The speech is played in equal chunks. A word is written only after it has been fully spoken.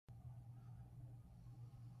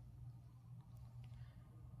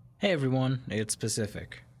Hey everyone, it's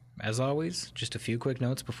Pacific. As always, just a few quick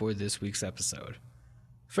notes before this week's episode.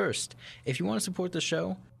 First, if you want to support the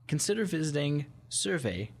show, consider visiting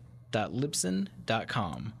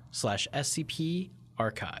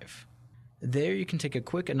survey.libsyn.com/scp-archive. There you can take a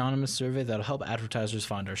quick anonymous survey that'll help advertisers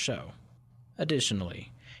find our show.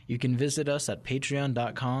 Additionally, you can visit us at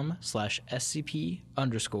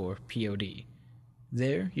patreon.com/scp_pod.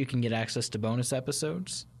 There you can get access to bonus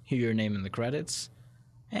episodes, hear your name in the credits,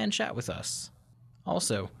 and chat with us.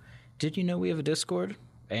 Also, did you know we have a Discord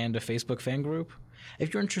and a Facebook fan group?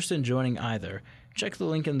 If you're interested in joining either, check the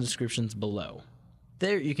link in the descriptions below.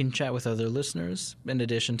 There you can chat with other listeners, in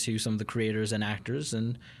addition to some of the creators and actors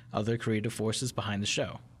and other creative forces behind the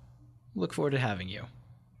show. Look forward to having you.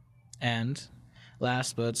 And,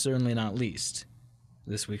 last but certainly not least,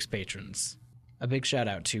 this week's patrons. A big shout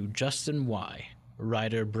out to Justin Y.,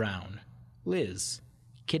 Ryder Brown, Liz,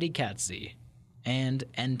 Kitty Katzy, and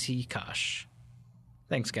NT Kosh.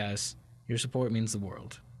 Thanks, guys. Your support means the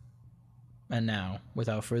world. And now,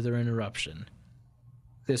 without further interruption,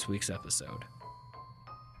 this week's episode.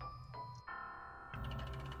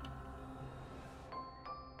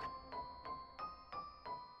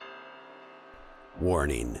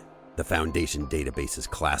 Warning. The Foundation database is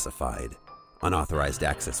classified. Unauthorized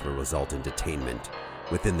access will result in detainment.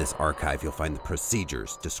 Within this archive, you'll find the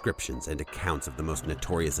procedures, descriptions, and accounts of the most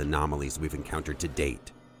notorious anomalies we've encountered to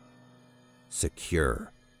date.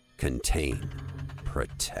 Secure, contain,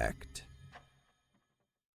 protect.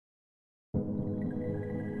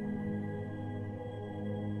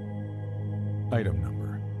 Item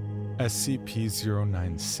number,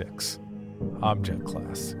 SCP-096. Object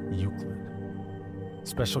Class, Euclid.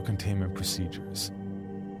 Special Containment Procedures.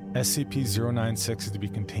 SCP-096 is to be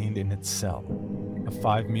contained in its cell, a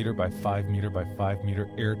 5 meter by 5 meter by 5 meter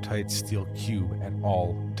airtight steel cube at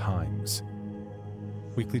all times.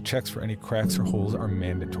 Weekly checks for any cracks or holes are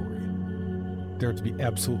mandatory. There are to be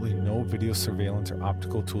absolutely no video surveillance or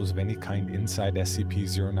optical tools of any kind inside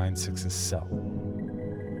SCP-096's cell.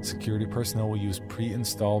 Security personnel will use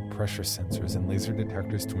pre-installed pressure sensors and laser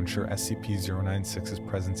detectors to ensure SCP-096's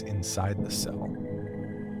presence inside the cell.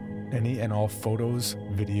 Any and all photos,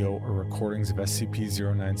 video, or recordings of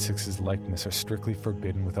SCP-096's likeness are strictly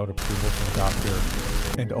forbidden without approval from Dr.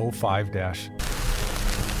 and O5-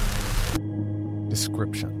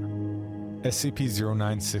 Description.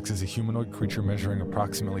 SCP-096 is a humanoid creature measuring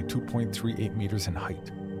approximately 2.38 meters in height.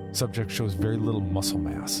 Subject shows very little muscle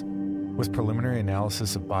mass, with preliminary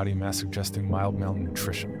analysis of body mass suggesting mild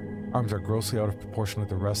malnutrition. Arms are grossly out of proportion with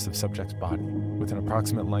the rest of subject's body, with an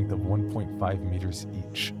approximate length of 1.5 meters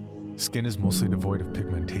each. Skin is mostly devoid of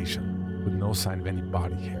pigmentation, with no sign of any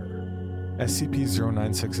body hair.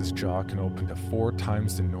 SCP-096's jaw can open to 4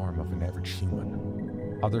 times the norm of an average human.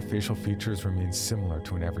 Other facial features remain similar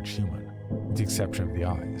to an average human, with the exception of the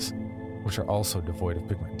eyes, which are also devoid of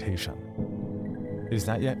pigmentation. It is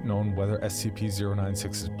not yet known whether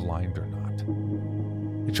SCP-096 is blind or not.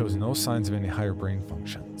 It shows no signs of any higher brain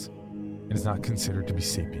functions, and is not considered to be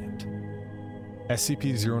sapient.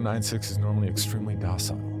 SCP-096 is normally extremely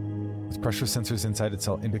docile, with pressure sensors inside its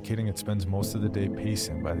cell indicating it spends most of the day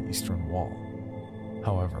pacing by the eastern wall.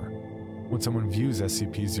 However, when someone views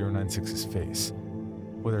SCP-096's face,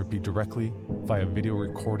 whether it be directly, via video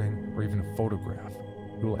recording, or even a photograph,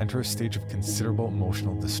 it will enter a stage of considerable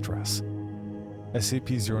emotional distress.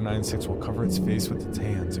 SCP-096 will cover its face with its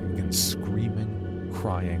hands and begin screaming,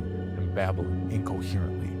 crying, and babbling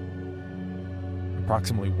incoherently.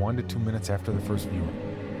 Approximately 1 to 2 minutes after the first viewing,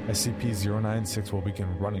 SCP-096 will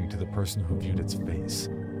begin running to the person who viewed its face,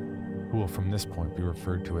 who will from this point be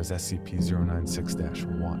referred to as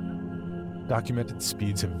SCP-096-1. Documented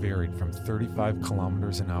speeds have varied from 35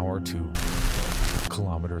 kilometers an hour to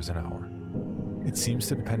kilometers an hour. It seems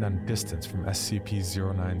to depend on distance from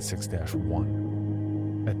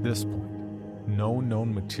SCP-096-1. At this point, no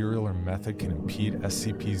known material or method can impede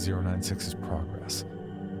SCP-096's progress.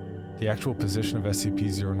 The actual position of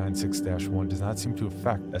SCP-096-1 does not seem to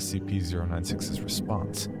affect SCP-096's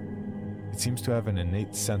response. It seems to have an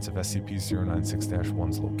innate sense of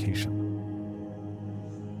SCP-096-1's location.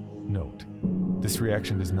 Note, this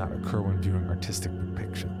reaction does not occur when viewing artistic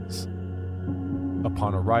depictions.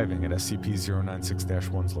 Upon arriving at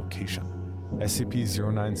SCP-096-1's location,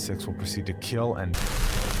 SCP-096 will proceed to kill and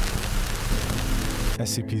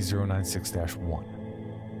SCP-096-1.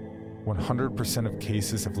 100% of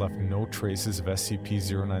cases have left no traces of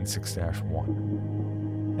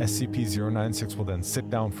SCP-096-1. SCP-096 will then sit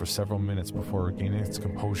down for several minutes before regaining its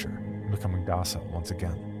composure and becoming docile once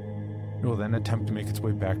again. It will then attempt to make its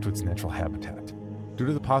way back to its natural habitat. Due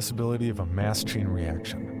to the possibility of a mass chain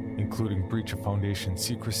reaction, including breach of Foundation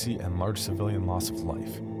secrecy and large civilian loss of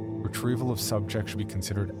life. Retrieval of subject should be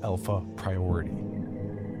considered alpha priority.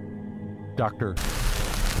 Doctor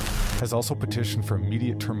has also petitioned for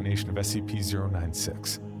immediate termination of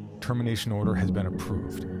SCP-096. Termination order has been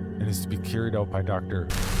approved and is to be carried out by Dr.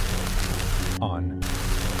 on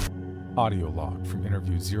audio log from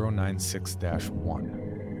interview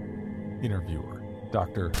 096-1. Interviewer,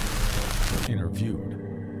 Dr.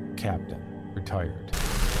 Interviewed, Captain, retired.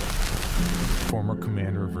 Former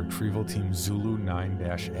commander of Retrieval Team Zulu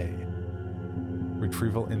 9-A.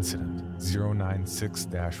 Retrieval Incident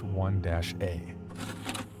 096-1-A.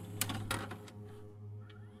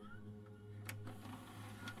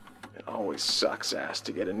 It always sucks ass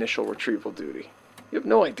to get initial retrieval duty. You have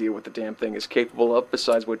no idea what the damn thing is capable of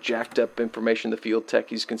besides what jacked up information the field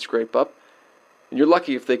techies can scrape up. And you're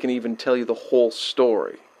lucky if they can even tell you the whole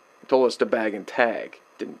story. They told us to bag and tag.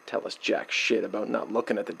 Didn't tell us jack shit about not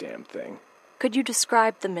looking at the damn thing. Could you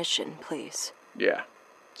describe the mission, please? Yeah,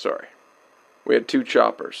 sorry. We had 2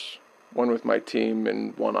 choppers. One with my team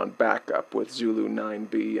and one on backup with Zulu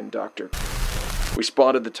 9B and Dr. We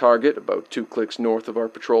spotted the target about 2 clicks north of our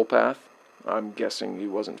patrol path. I'm guessing he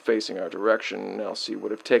wasn't facing our direction, else he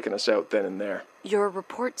would have taken us out then and there. Your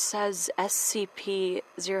report says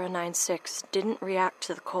SCP-096 didn't react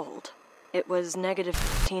to the cold. It was negative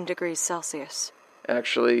 15 degrees Celsius.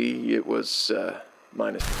 Actually, it was,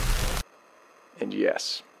 minus. And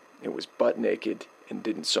yes, it was butt naked and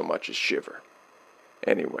didn't so much as shiver.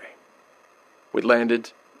 Anyway, we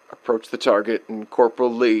landed, approached the target, and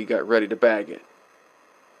Corporal Lee got ready to bag it.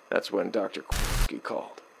 That's when Dr.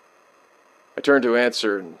 called. I turned to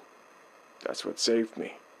answer, and that's what saved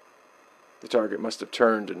me. The target must have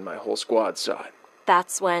turned, and my whole squad saw it.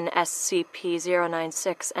 That's when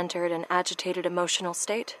SCP-096 entered an agitated emotional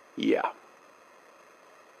state? Yeah.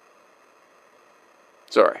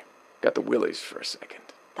 Sorry, got the willies for a second.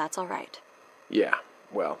 That's all right. Yeah,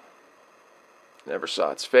 well, never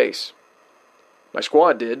saw its face. My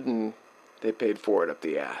squad did, and they paid for it up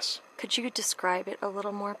the ass. Could you describe it a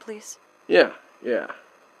little more, please? Yeah.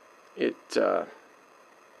 It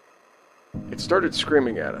started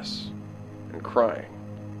screaming at us and crying.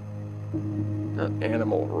 Not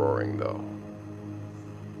animal roaring, though.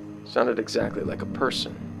 Sounded exactly like a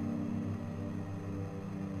person.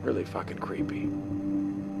 Really fucking creepy.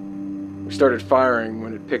 We started firing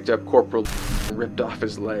when it picked up Corporal and ripped off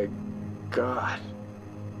his leg. God.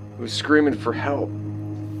 He was screaming for help.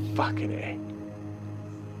 Fucking A.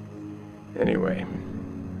 Anyway,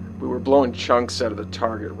 we were blowing chunks out of the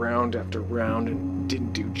target round after round and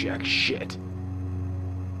didn't do jack shit.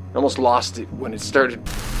 Almost lost it when it started...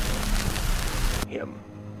 him.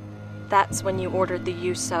 That's when you ordered the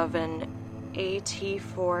use of an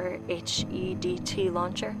AT-4 HEDT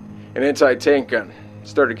launcher? An anti-tank gun.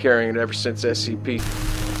 Started carrying it ever since SCP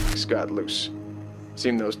got loose.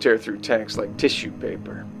 Seen those tear through tanks like tissue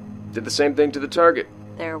paper. Did the same thing to the target.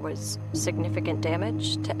 There was significant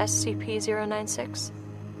damage to SCP-096?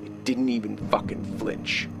 It didn't even fucking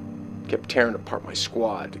flinch. Kept tearing apart my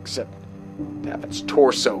squad, except to have its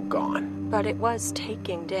torso gone. But it was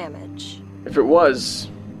taking damage. If it was,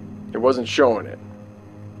 it wasn't showing it.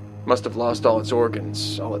 Must have lost all its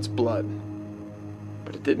organs, all its blood.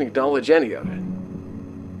 But it didn't acknowledge any of it.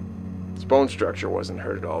 Its bone structure wasn't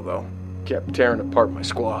hurt at all, though. Kept tearing apart my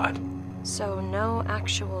squad. So no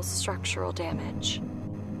actual structural damage.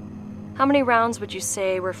 How many rounds would you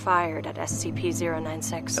say were fired at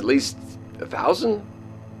SCP-096? At least 1,000?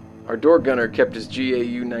 Our door gunner kept his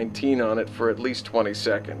GAU-19 on it for at least 20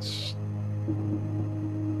 seconds.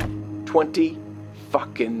 20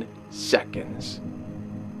 fucking seconds.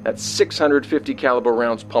 That's 650 caliber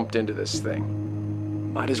rounds pumped into this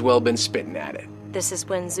thing. Might as well been spitting at it. This is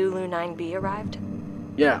when Zulu 9B arrived?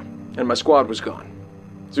 Yeah, and my squad was gone.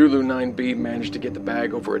 Zulu 9B managed to get the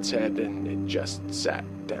bag over its head and it just sat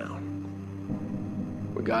down.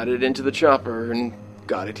 We got it into the chopper and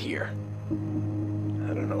got it here.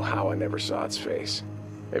 I don't know how I never saw its face.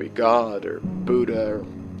 Maybe God or Buddha or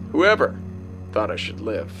whoever thought I should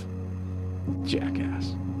live.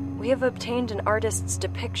 Jackass. We have obtained an artist's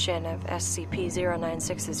depiction of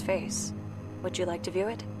SCP-096's face. Would you like to view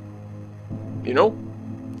it? You know,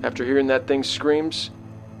 after hearing that thing's screams,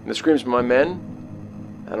 and the screams of my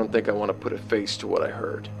men, I don't think I want to put a face to what I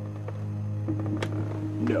heard.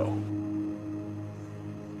 No.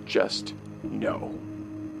 Just no.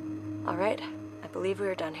 All right. I believe we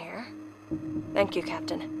are done here. Thank you,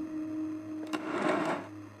 Captain.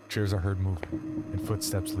 Chairs are heard moving, and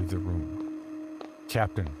footsteps leave the room.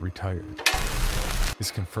 Captain, retired,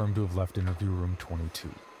 is confirmed to have left interview room 22.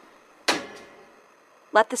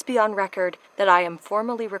 Let this be on record that I am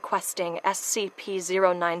formally requesting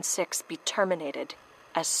SCP-096 be terminated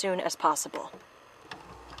as soon as possible.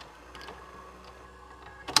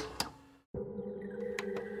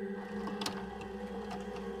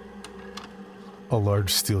 A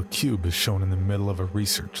large steel cube is shown in the middle of a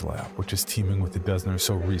research lab, which is teeming with a dozen or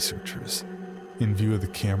so researchers. In view of the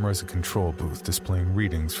camera is a control booth displaying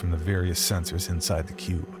readings from the various sensors inside the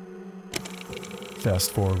cube.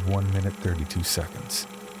 Fast forward 1 minute 32 seconds.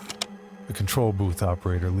 The control booth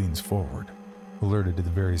operator leans forward, alerted to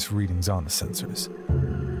the various readings on the sensors.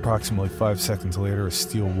 Approximately 5 seconds later, a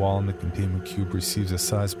steel wall in the containment cube receives a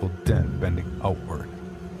sizable dent bending outward.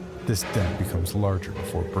 This dent becomes larger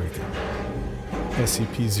before breaking.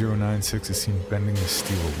 SCP-096 is seen bending the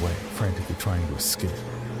steel away, frantically trying to escape.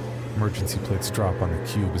 Emergency plates drop on the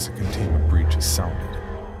cube as a containment breach is sounded.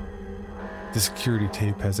 The security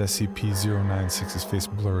tape has SCP-096's face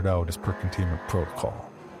blurred out as per containment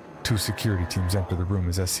protocol. 2 security teams enter the room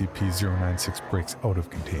as SCP-096 breaks out of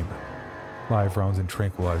containment. Live rounds and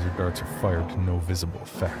tranquilizer darts are fired to no visible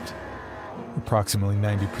effect. Approximately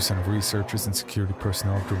 90% of researchers and security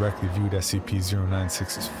personnel have directly viewed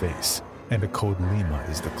SCP-096's face, and a code Lima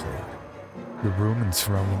is declared. The room and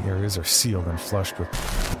surrounding areas are sealed and flushed with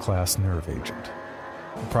class nerve agent.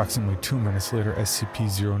 Approximately 2 minutes later,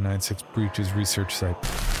 SCP-096 breaches research site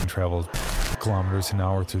and travels kilometers an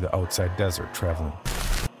hour through the outside desert, traveling.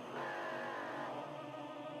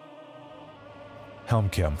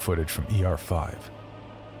 Helmcam footage from ER-5.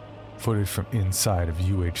 Footage from inside of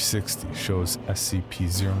UH-60 shows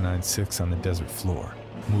SCP-096 on the desert floor,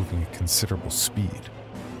 moving at considerable speed.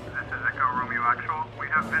 This is Echo Romeo Actual. We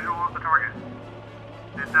have visual of the target.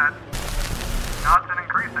 Is that not an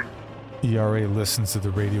increasing? ERA listens to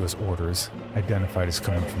the radio as orders, identified as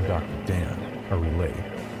coming from Dr. Dan, are relayed.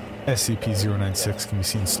 SCP-096 can be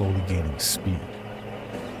seen slowly gaining speed.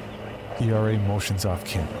 ERA motions off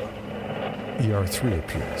camera. ER-3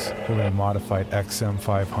 appears, holding a modified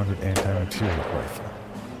XM-500 anti-material rifle.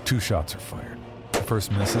 2 shots are fired. The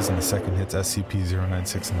first misses and the second hits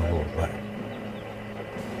SCP-096 in the lower leg.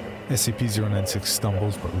 SCP-096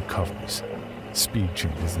 stumbles but recovers. Speed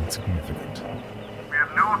change is insignificant. We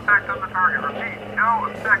have no effect on the target. Repeat, no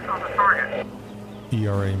effect on the target.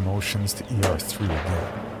 ERA motions to ER-3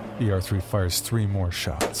 again. ER-3 fires 3 more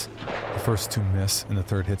shots. The first 2 miss and the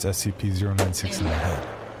third hits SCP-096 in the head.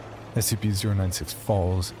 SCP-096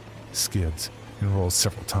 falls, skids, and rolls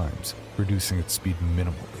several times, reducing its speed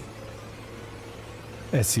minimally.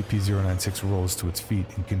 SCP-096 rolls to its feet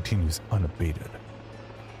and continues unabated.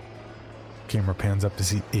 Camera pans up to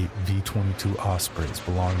see 8 V-22 Ospreys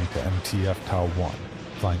belonging to MTF Tau-1,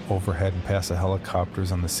 flying overhead and past the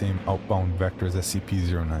helicopters on the same outbound vector as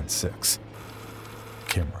SCP-096.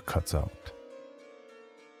 Camera cuts out.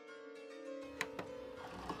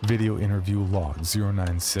 Video interview log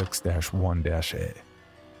 096-1-A.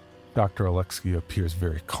 Dr. Alexia appears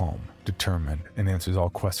very calm, determined, and answers all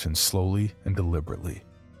questions slowly and deliberately.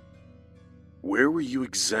 Where were you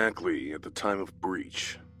exactly at the time of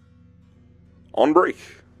breach? On break.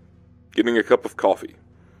 Getting a cup of coffee.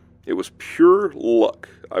 It was pure luck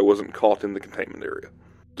I wasn't caught in the containment area.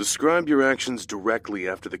 Describe your actions directly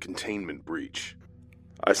after the containment breach.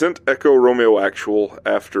 I sent Echo Romeo Actual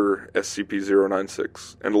after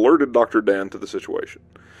SCP-096 and alerted Dr. Dan to the situation.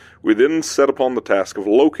 We then set upon the task of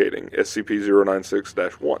locating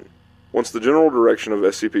SCP-096-1. Once the general direction of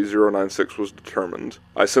SCP-096 was determined,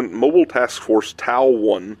 I sent Mobile Task Force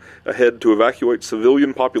Tau-1 ahead to evacuate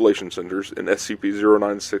civilian population centers in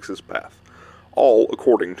SCP-096's path, all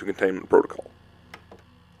according to containment protocol.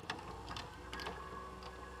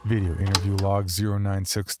 Video interview log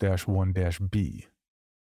 096-1-B.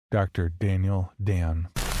 Dr. Daniel Dan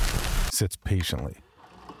sits patiently.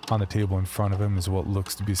 On the table in front of him is what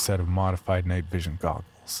looks to be a set of modified night vision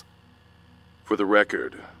goggles. For the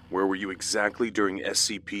record, where were you exactly during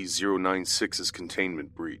SCP-096's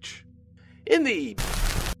containment breach? In the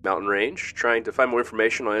mountain range, trying to find more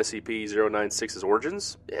information on SCP-096's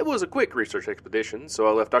origins. It was a quick research expedition, so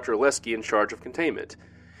I left Dr. Oleski in charge of containment.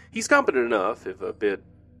 He's competent enough, if a bit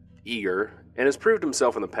eager, and has proved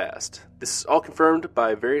himself in the past. This is all confirmed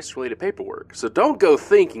by various related paperwork, so don't go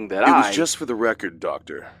thinking that It was just for the record,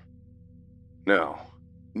 Doctor. Now,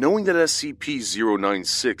 knowing that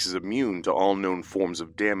SCP-096 is immune to all known forms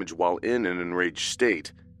of damage while in an enraged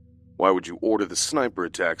state, why would you order the sniper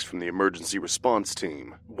attacks from the emergency response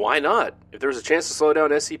team? Why not? If there was a chance to slow down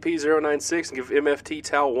SCP-096 and give MFT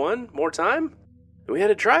Tau-1 more time, we had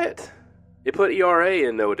to try it. It put ERA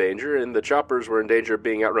in no danger, and the choppers were in danger of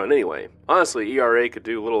being outrun anyway. Honestly, ERA could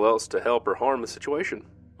do little else to help or harm the situation.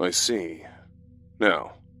 I see.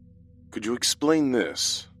 Now, Could you explain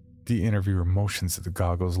this? The interviewer motions at the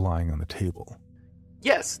goggles lying on the table.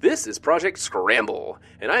 Yes, this is Project Scramble,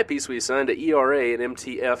 an eyepiece we assigned to ERA and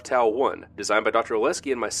MTF Tau-1, designed by Dr.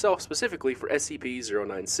 Oleski and myself specifically for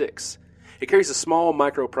SCP-096. It carries a small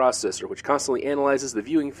microprocessor which constantly analyzes the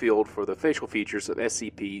viewing field for the facial features of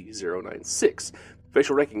SCP-096.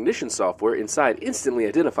 Facial recognition software inside instantly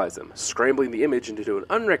identifies them, scrambling the image into an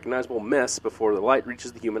unrecognizable mess before the light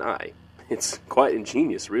reaches the human eye. It's quite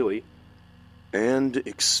ingenious, really. And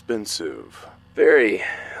expensive. Very,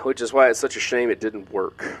 which is why it's such a shame it didn't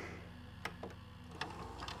work.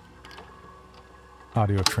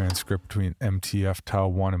 Audio transcript between MTF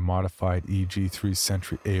Tau-1 and modified EG-3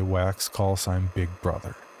 Sentry AWACS, call sign Big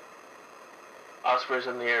Brother. Osprey's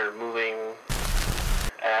in the air, moving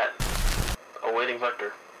at awaiting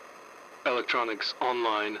vector. Electronics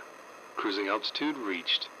online. Cruising altitude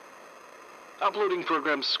reached. Uploading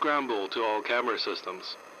program Scramble to all camera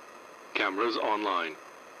systems. Cameras online.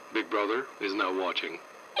 Big Brother is now watching.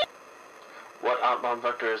 What outbound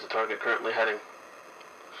vector is the target currently heading?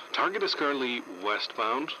 Target is currently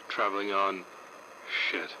westbound, traveling on...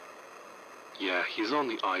 Shit. Yeah, he's on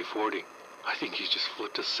the I-40. I think he's just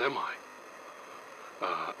flipped a semi.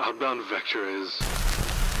 Outbound vector is...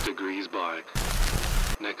 degrees by.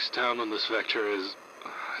 Next town on this vector is...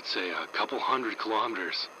 I'd say a couple 100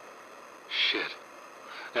 kilometers. Shit.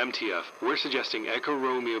 MTF, we're suggesting Echo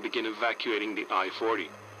Romeo begin evacuating the I-40.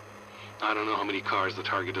 I don't know how many cars the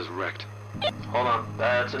target has wrecked. Hold on,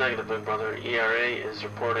 that's a negative, Big Brother. ERA is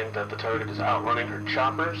reporting that the target is outrunning her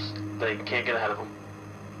choppers. They can't get ahead of them.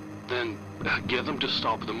 Then, get them to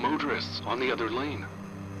stop the motorists on the other lane.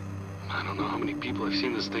 I don't know how many people have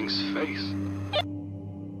seen this thing's face.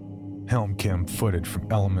 Helm cam footage from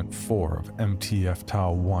Element 4 of MTF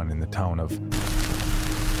Tau-1 in the town of...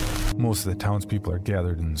 Most of the townspeople are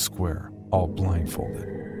gathered in the square, all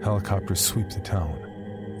blindfolded. Helicopters sweep the town.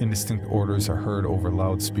 Indistinct orders are heard over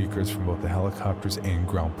loudspeakers from both the helicopters and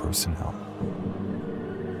ground personnel.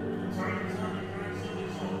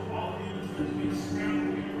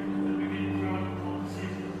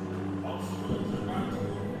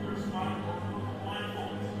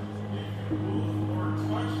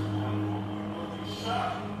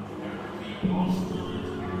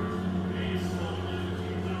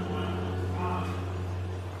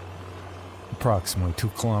 Approximately 2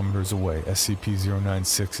 kilometers away,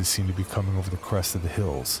 SCP-096 is seen to be coming over the crest of the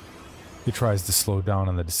hills. It tries to slow down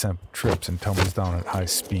on the descent but trips and tumbles down at high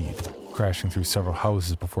speed, crashing through several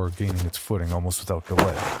houses before gaining its footing almost without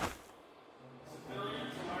delay.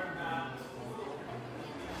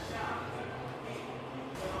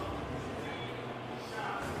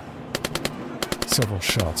 Several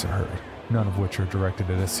shots are heard, none of which are directed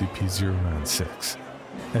at SCP-096.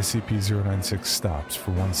 SCP-096 stops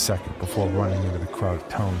for 1 second before running into the crowd of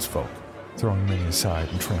townsfolk, throwing many aside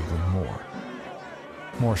and trampling more.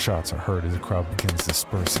 More shots are heard as the crowd begins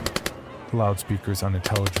dispersing. The loudspeaker is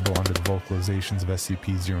unintelligible under the vocalizations of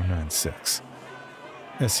SCP-096.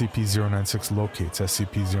 SCP-096 locates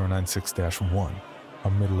SCP-096-1,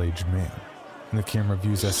 a middle-aged man, and the camera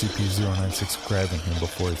views SCP-096 grabbing him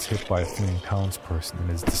before it's hit by a fleeing townsperson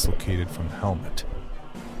and is dislocated from the helmet.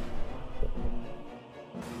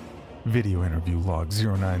 Video interview log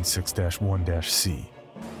 096-1-C.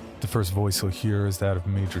 The first voice you'll hear is that of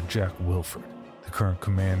Major Jack Wilford, the current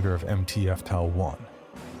commander of MTF Tau-1.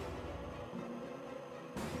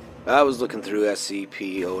 I was looking through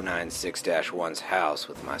SCP-096-1's house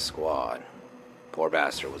with my squad. Poor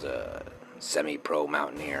bastard was a semi-pro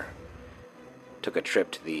mountaineer. Took a trip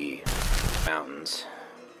to the mountains.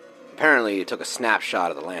 Apparently he took a snapshot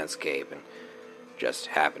of the landscape and just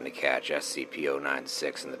happened to catch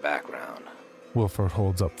SCP-096 in the background. Wilford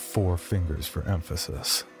holds up 4 fingers for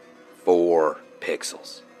emphasis. 4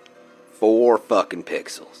 pixels. 4 fucking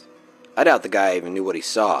pixels. I doubt the guy even knew what he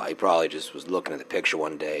saw. He probably just was looking at the picture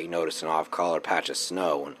one day, noticed an off-color patch of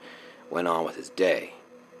snow, and went on with his day.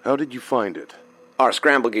 How did you find it? Our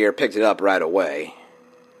scramble gear picked it up right away.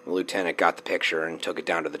 The lieutenant got the picture and took it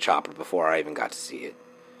down to the chopper before I even got to see it.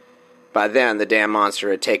 By then, the damn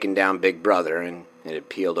monster had taken down Big Brother, and it had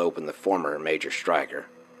peeled open the former Major Striker.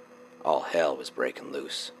 All hell was breaking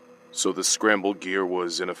loose. So the scramble gear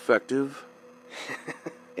was ineffective?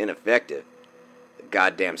 Ineffective? The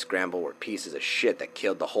goddamn scramble were pieces of shit that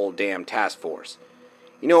killed the whole damn task force.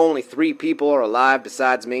 You know only 3 people are alive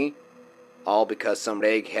besides me? All because some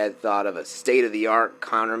egghead thought of a state-of-the-art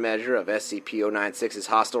countermeasure of SCP-096's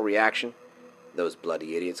hostile reaction? Those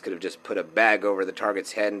bloody idiots could have just put a bag over the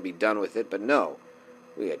target's head and be done with it, but no.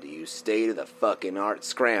 We had to use state-of-the-fucking-art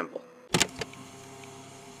scramble.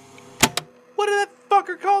 What the fuck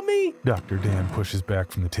motherfucker call me? Dr. Dan pushes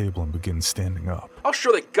back from the table and begins standing up. I'll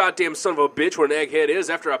show that goddamn son of a bitch what an egghead is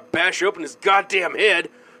after I bash open his goddamn head.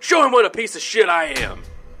 Show him what a piece of shit I am.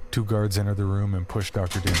 2 guards enter the room and push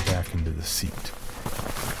Dr. Dan back into the seat.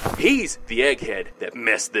 He's the egghead that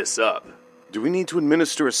messed this up. Do we need to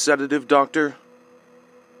administer a sedative, Doctor?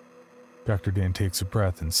 Dr. Dan takes a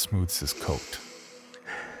breath and smooths his coat.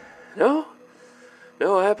 No,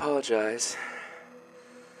 I apologize.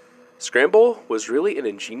 Scramble was really an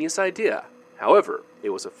ingenious idea. However, it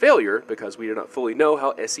was a failure because we did not fully know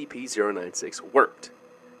how SCP-096 worked.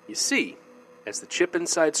 You see, as the chip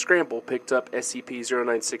inside Scramble picked up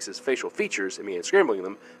SCP-096's facial features and began scrambling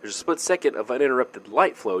them, there's a split second of uninterrupted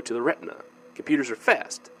light flow to the retina. Computers are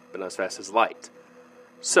fast, but not as fast as light.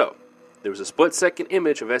 So, there was a split-second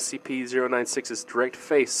image of SCP-096's direct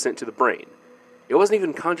face sent to the brain. It wasn't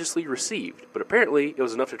even consciously received, but apparently it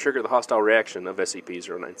was enough to trigger the hostile reaction of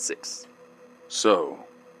SCP-096. So,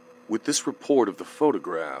 with this report of the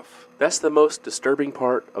photograph... That's the most disturbing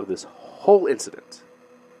part of this whole incident.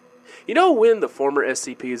 You know when the former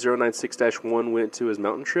SCP-096-1 went to his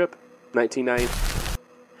mountain trip? 1990?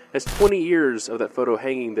 That's 20 years of that photo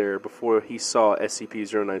hanging there before he saw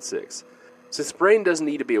SCP-096. Since the brain doesn't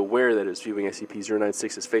need to be aware that it's viewing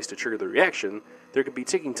SCP-096's face to trigger the reaction, there could be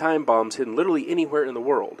ticking time bombs hidden literally anywhere in the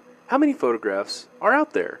world. How many photographs are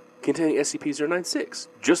out there containing SCP-096,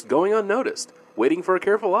 just going unnoticed, waiting for a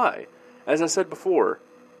careful eye? As I said before,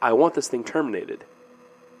 I want this thing terminated.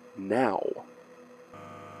 Now.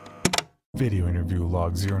 Video interview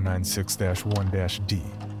log 096-1-D.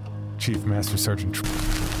 Chief Master Sergeant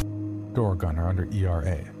Door Gunner under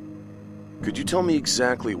ERA. Could you tell me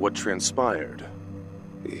exactly what transpired?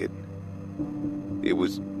 It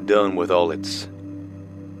was done with all its...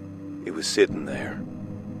 It was sitting there,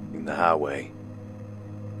 in the highway.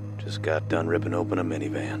 Just got done ripping open a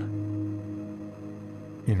minivan.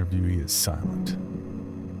 Interviewee is silent.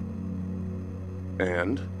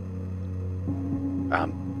 And?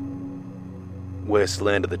 I'm west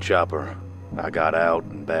end of the chopper. I got out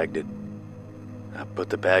and bagged it. I put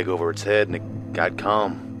the bag over its head and it got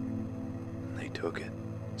calm. They took it.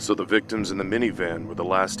 So the victims in the minivan were the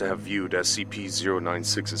last to have viewed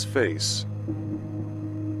SCP-096's face.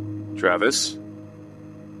 Travis?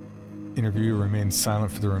 Interviewer remained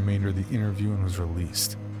silent for the remainder of the interview and was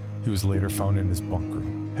released. He was later found in his bunk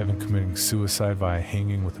room, having committed suicide via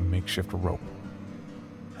hanging with a makeshift rope.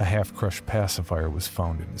 A half-crushed pacifier was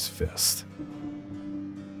found in his fist.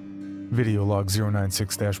 Video log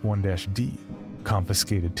 096-1-D.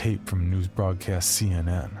 Confiscated tape from news broadcast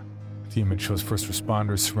CNN. The image shows first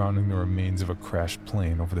responders surrounding the remains of a crashed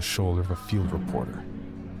plane over the shoulder of a field reporter.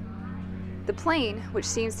 The plane, which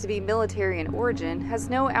seems to be military in origin, has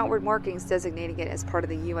no outward markings designating it as part of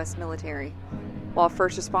the U.S. military. While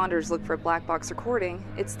first responders look for a black box recording,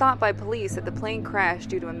 it's thought by police that the plane crashed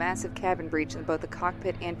due to a massive cabin breach in both the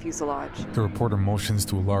cockpit and fuselage. The reporter motions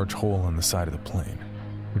to a large hole in the side of the plane,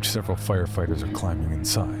 which several firefighters are climbing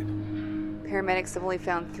inside. Paramedics have only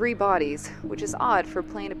found 3 bodies, which is odd for a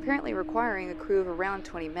plane apparently requiring a crew of around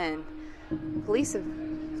 20 men. Police have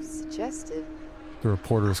suggested... The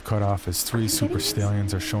reporter is cut off as 3 super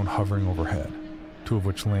stallions are shown hovering overhead, 2 of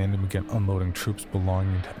which land and begin unloading troops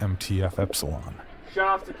belonging to MTF Epsilon. Shut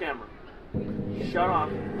off the camera. Shut off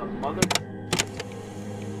the mother...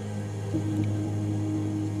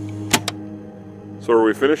 So are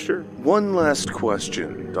we finished here? One last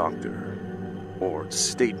question, Doctor. Or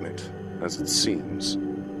statement, as it seems.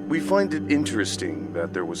 We find it interesting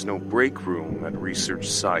that there was no break room at research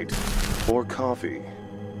site or coffee.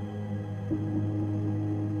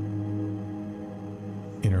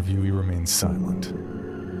 Interviewee remains silent.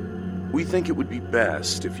 We think it would be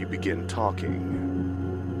best if you begin talking.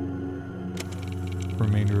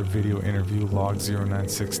 Remainder of video interview log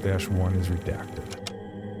 096-1 is redacted.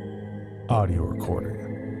 Audio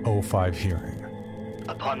recording. 05 hearing.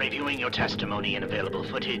 Upon reviewing your testimony and available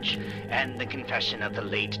footage, and the confession of the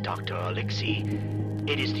late Dr. Olixi,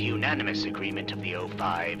 it is the unanimous agreement of the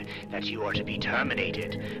O5 that you are to be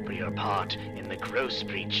terminated for your part in the gross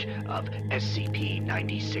breach of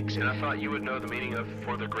SCP-96. And I thought you would know the meaning of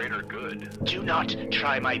for the greater good. Do not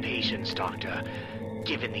try my patience, Doctor.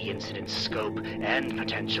 Given the incident's scope and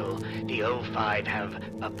potential, the O5 have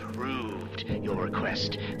approved your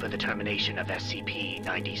request for the termination of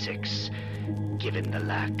SCP-96. Given the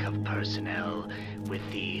lack of personnel with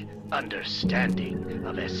the understanding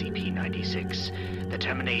of SCP-96, the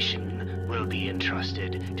termination will be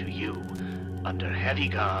entrusted to you under heavy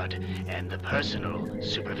guard and the personal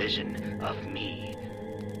supervision of me.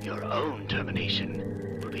 Your own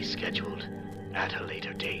termination will be scheduled at a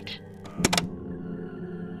later date.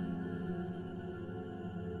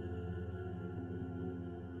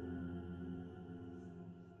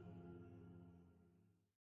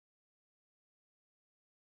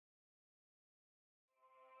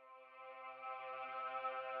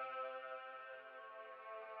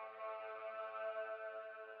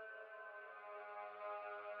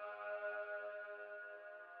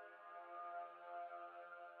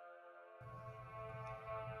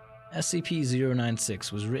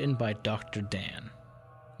 SCP-096 was written by Dr. Dan,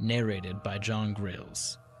 narrated by Jon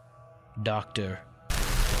Grilz. Dr.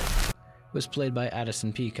 was played by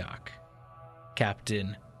Addison Peacock.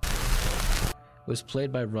 Captain was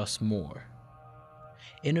played by Russ Moore.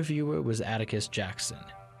 Interviewer was Atticus Jackson.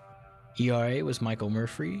 ERA was Michael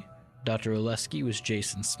Murphy. Dr. Oleski was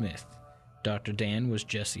Jason Smith. Dr. Dan was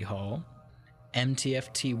Jesse Hall.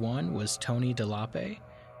 MTF-T1 was Tony DeLape.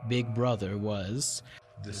 Big Brother was...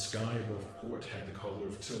 The sky above port had the color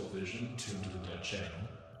of television tuned to the Dutch channel.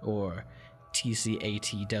 Or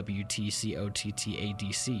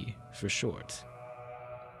TCATWTCOTTADC for short.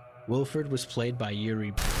 Wilford was played by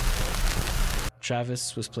Yuri.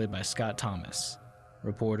 Travis was played by Scott Thomas.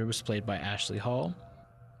 Reporter was played by Ashley Hall.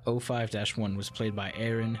 05-1 was played by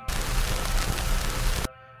Aaron.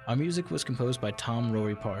 Our music was composed by Tom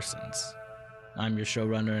Rory Parsons. I'm your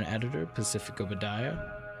showrunner and editor, Pacific Obadiah,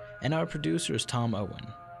 and our producer is Tom Owen.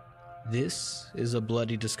 This is a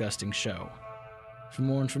bloody, disgusting show. For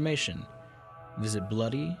more information, visit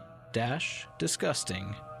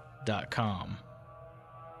bloody-disgusting.com.